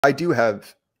I do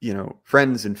have,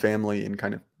 friends and family in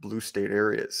kind of blue state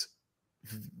areas.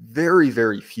 Very,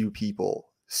 very few people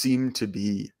seem to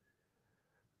be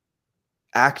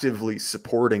actively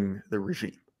supporting the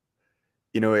regime.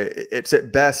 It's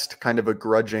at best kind of a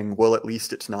grudging, well, at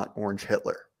least it's not Orange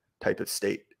Hitler type of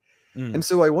state. Mm. And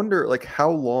so I wonder, like,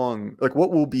 how long, like,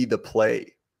 what will be the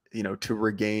play, to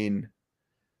regain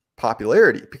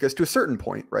popularity? Because to a certain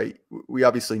point, right, we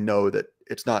obviously know that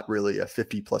it's not really a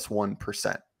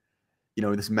 50+1%,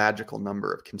 this magical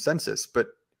number of consensus, but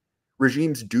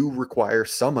regimes do require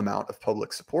some amount of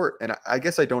public support. And I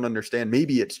guess I don't understand.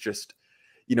 Maybe it's just,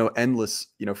 endless,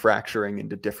 fracturing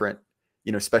into different,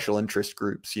 special interest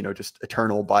groups, just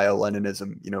eternal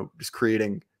bio-Leninism, just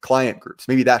creating client groups.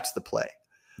 Maybe that's the play.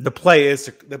 The play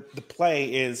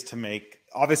is to make,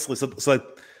 obviously, so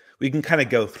we can kind of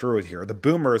go through it here. The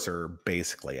boomers are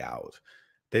basically out.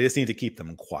 They just need to keep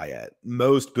them quiet.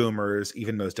 Most boomers,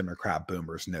 even most Democrat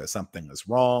boomers, know something is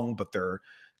wrong, but they're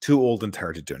too old and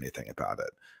tired to do anything about it.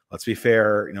 Let's be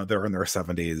fair, they're in their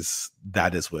 70s.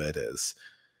 That is what it is.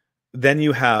 Then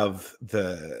you have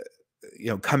the,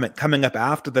 coming up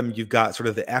after them, you've got sort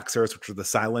of the Xers, which are the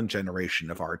silent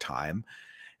generation of our time.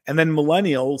 And then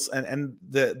millennials, and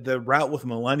the route with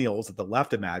millennials that the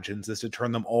left imagines is to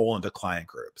turn them all into client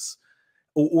groups,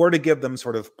 or to give them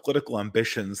sort of political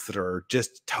ambitions that are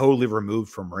just totally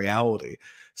removed from reality,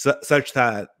 such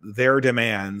that their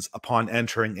demands upon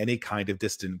entering any kind of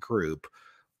distant group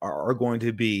are going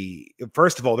to be,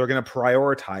 first of all, they're going to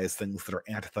prioritize things that are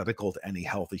antithetical to any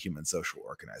healthy human social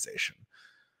organization.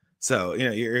 So,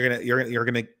 you're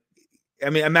gonna, I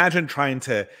mean, imagine trying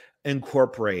to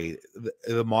incorporate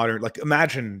the modern, like,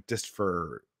 imagine, just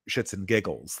for shits and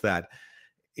giggles, that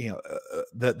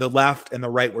the left and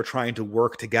the right were trying to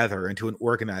work together into an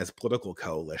organized political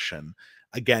coalition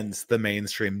against the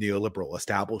mainstream neoliberal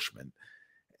establishment.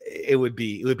 It would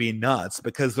be nuts,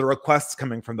 because the requests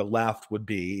coming from the left would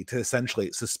be to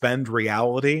essentially suspend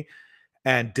reality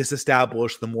and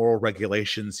disestablish the moral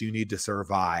regulations you need to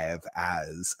survive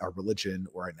as a religion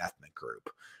or an ethnic group.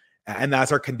 And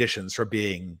that's our conditions for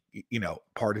being,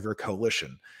 part of your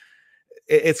coalition.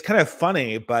 It's kind of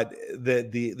funny, but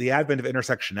the advent of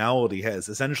intersectionality has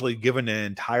essentially given an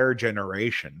entire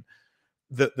generation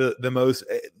the most.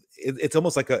 It's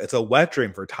almost like it's a wet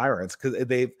dream for tyrants, because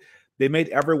they made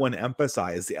everyone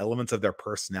emphasize the elements of their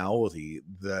personality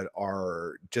that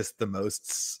are just the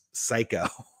most psycho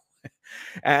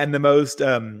and the most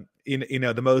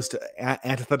the most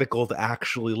antithetical to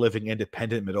actually living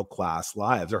independent middle class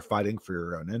lives, or fighting for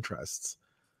your own interests.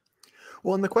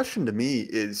 Well, and the question to me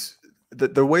is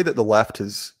that the way that the left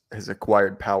has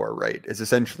acquired power, right, is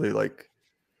essentially like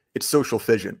it's social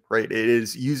fission, right? It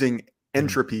is using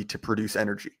entropy to produce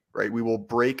energy, right? We will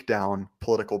break down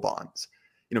political bonds.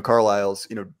 Carlyle's,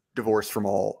 divorce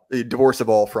of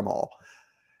all from all,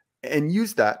 and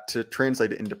use that to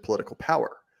translate it into political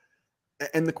power.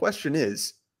 And the question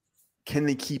is, can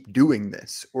they keep doing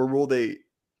this, or will they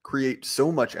create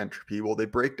so much entropy? Will they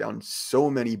break down so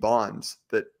many bonds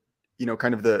that,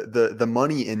 kind of the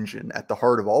money engine at the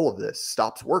heart of all of this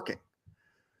stops working?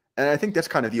 And I think that's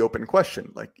kind of the open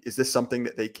question. Like, is this something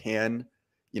that they can,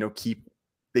 keep?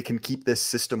 They can keep this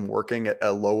system working at a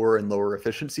lower and lower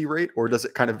efficiency rate, or does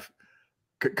it kind of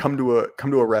come to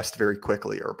a rest very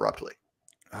quickly or abruptly?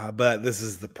 But this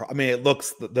is the problem. I mean, it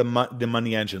looks, the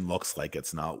money engine looks like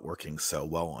it's not working so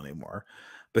well anymore,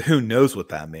 but who knows what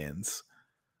that means?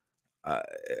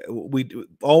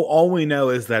 All we know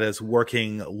is that it's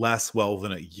working less well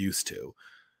than it used to.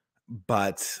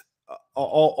 But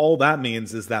all that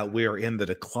means is that we're in the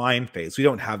decline phase. We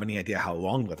don't have any idea how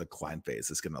long the decline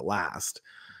phase is going to last.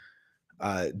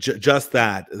 Just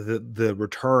that the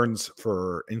returns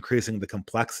for increasing the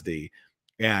complexity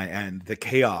and the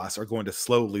chaos are going to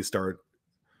slowly start,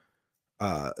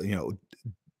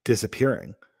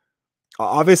 disappearing.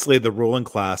 Obviously, the ruling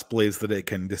class believes that it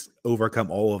can just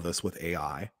overcome all of this with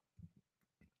AI.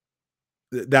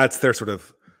 That's their sort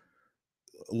of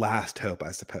last hope,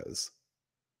 I suppose.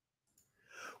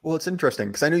 Well, it's interesting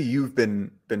because I know you've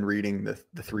been reading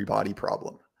the three body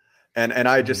problem, and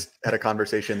I just had a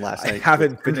conversation last night. I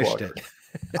haven't finished it.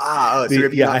 I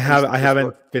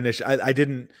haven't finished. I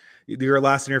didn't. Your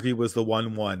last interview was the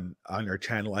one on your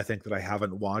channel, I think, that I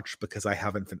haven't watched because I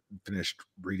haven't finished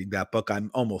reading that book. I'm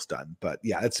almost done, but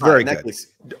yeah, it's very good.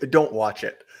 Case, don't watch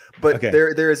it. But okay.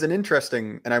 There is an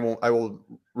interesting, and I will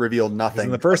reveal nothing.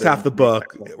 In the first half of the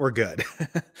book, we're good.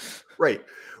 Right.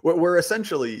 We're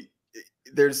essentially,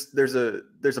 there's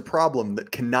a problem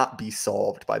that cannot be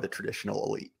solved by the traditional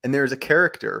elite, and there's a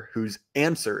character whose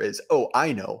answer is, "Oh,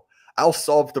 I know. I'll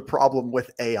solve the problem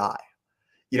with AI."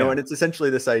 And it's essentially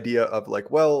this idea of like,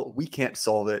 well, we can't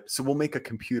solve it, so we'll make a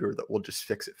computer that will just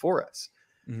fix it for us.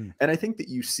 Mhm. And I think that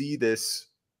you see this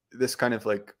kind of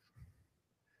like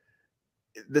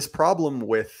this problem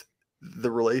with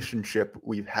the relationship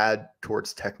we've had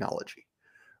towards technology,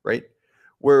 right?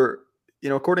 Where,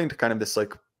 according to kind of this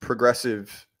like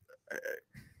progressive,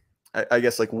 I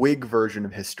guess like Whig version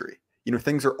of history,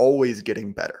 things are always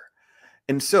getting better.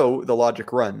 And so the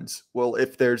logic runs, well,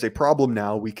 if there's a problem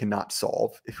now we cannot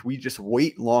solve, if we just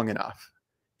wait long enough,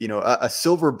 a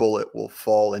silver bullet will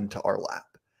fall into our lap.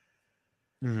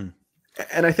 Mhm.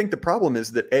 And I think the problem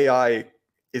is that AI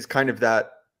is kind of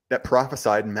that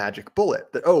prophesied magic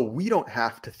bullet that, oh, we don't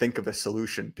have to think of a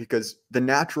solution because the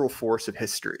natural force of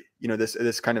history,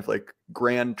 this kind of like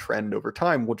grand trend over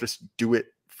time will just do it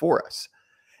for us.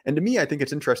 And to me, I think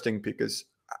it's interesting because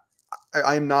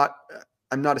I'm not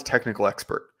a technical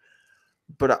expert,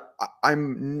 but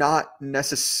I'm not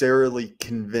necessarily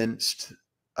convinced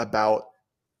about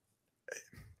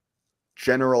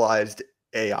generalized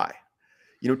AI.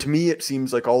 To me, it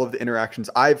seems like all of the interactions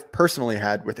I've personally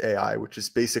had with AI, which is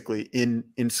basically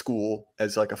in school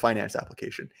as like a finance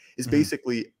application, is Mhm.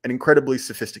 basically an incredibly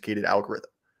sophisticated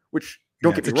algorithm, which,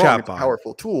 don't get It's me a wrong, it's a chatbot.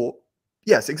 powerful tool.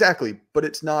 Yes, exactly. But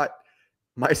it's not,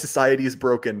 my society is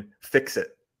broken, fix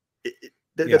it.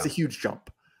 That's a huge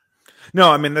jump.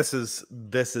 No, I mean, this is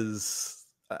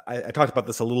I talked about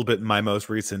this a little bit in my most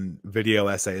recent video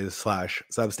essays /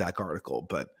 Substack article,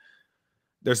 but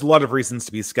there's a lot of reasons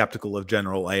to be skeptical of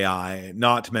general AI,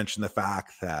 not to mention the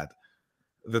fact that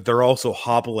they're also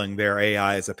hobbling their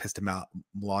AI's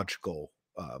epistemological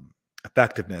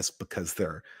effectiveness because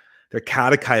they're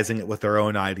catechizing it with their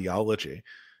own ideology,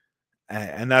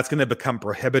 and that's going to become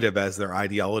prohibitive as their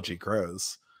ideology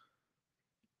grows.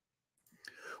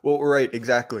 Well, right,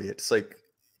 exactly. It's like,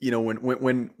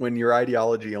 when your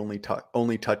ideology only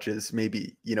touches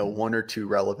maybe, one or two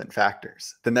relevant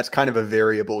factors, then that's kind of a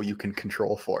variable you can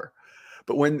control for.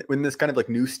 But when this kind of like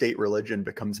new state religion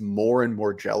becomes more and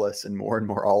more jealous and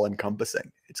more all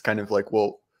encompassing, it's kind of like,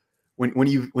 well, when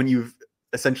you've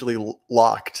essentially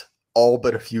locked all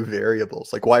but a few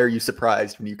variables, like, why are you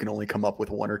surprised when you can only come up with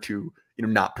one or two,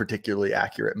 not particularly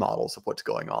accurate models of what's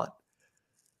going on?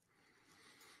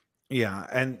 Yeah,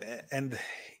 and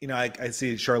I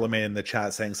see Charlemagne in the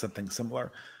chat saying something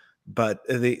similar, but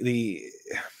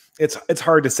it's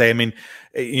hard to say. I mean,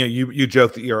 you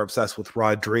joke that you're obsessed with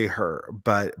Rod Dreher,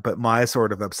 but my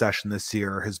sort of obsession this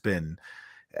year has been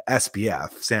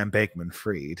SBF, Sam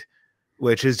Bankman-Fried,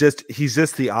 which is he's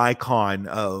just the icon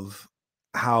of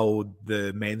how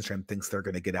the mainstream thinks they're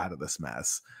going to get out of this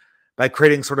mess by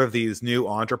creating sort of these new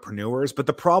entrepreneurs. But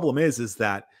the problem is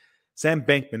that Sam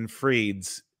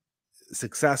Bankman-Fried's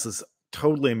success is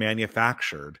totally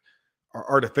manufactured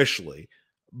artificially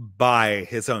by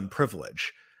his own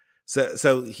privilege.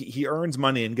 So he earns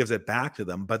money and gives it back to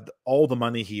them, but all the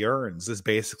money he earns is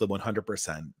basically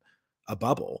 100% a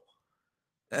bubble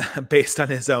based on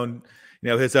his own,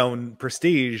 his own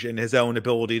prestige and his own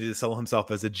ability to sell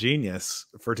himself as a genius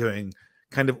for doing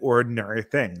kind of ordinary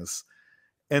things.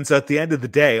 And so at the end of the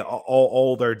day,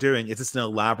 all they're doing is just an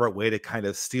elaborate way to kind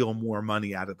of steal more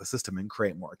money out of the system and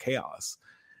create more chaos.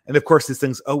 And of course, these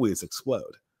things always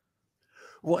explode.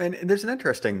 Well, and there's an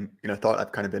interesting, thought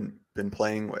I've kind of been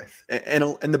playing with, and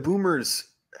the boomers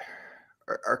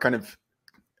are kind of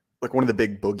like one of the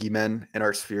big boogeymen in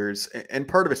our spheres, and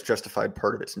part of it's justified,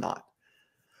 part of it's not.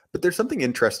 But there's something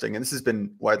interesting, and this has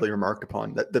been widely remarked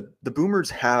upon, that the boomers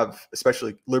have,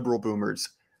 especially liberal boomers,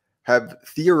 have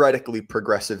theoretically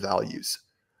progressive values,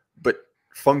 but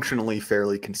functionally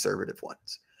fairly conservative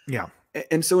ones. Yeah.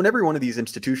 And so in every one of these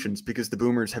institutions, because the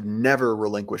boomers have never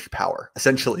relinquished power,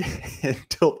 essentially,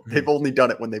 until they've only done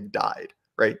it when they've died,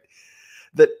 right?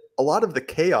 That a lot of the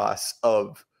chaos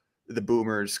of the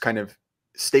boomers' kind of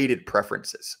stated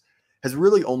preferences has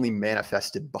really only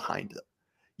manifested behind them.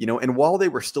 And while they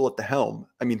were still at the helm,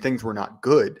 I mean, things were not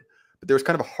good, but there was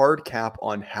kind of a hard cap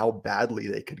on how badly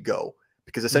they could go,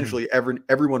 because essentially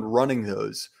everyone running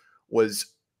those was,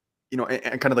 and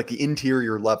kind of like the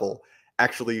interior level,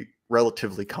 actually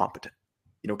relatively competent,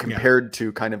 compared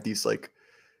to kind of these like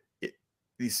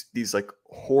these like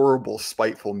horrible,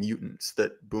 spiteful mutants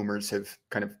that boomers have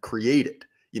kind of created,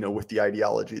 with the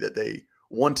ideology that they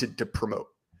wanted to promote.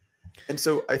 And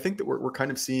so I think that we're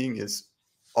kind of seeing is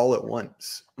all at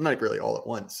once, not really all at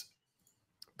once,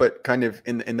 but kind of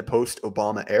in the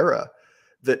post-Obama era,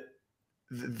 that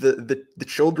the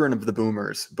children of the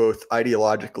boomers, both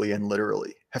ideologically and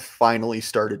literally, have finally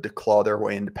started to claw their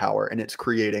way into power, and it's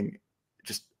creating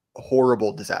just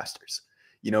horrible disasters.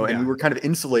 And we were kind of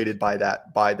insulated by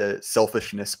that, by the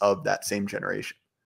selfishness of that same generation.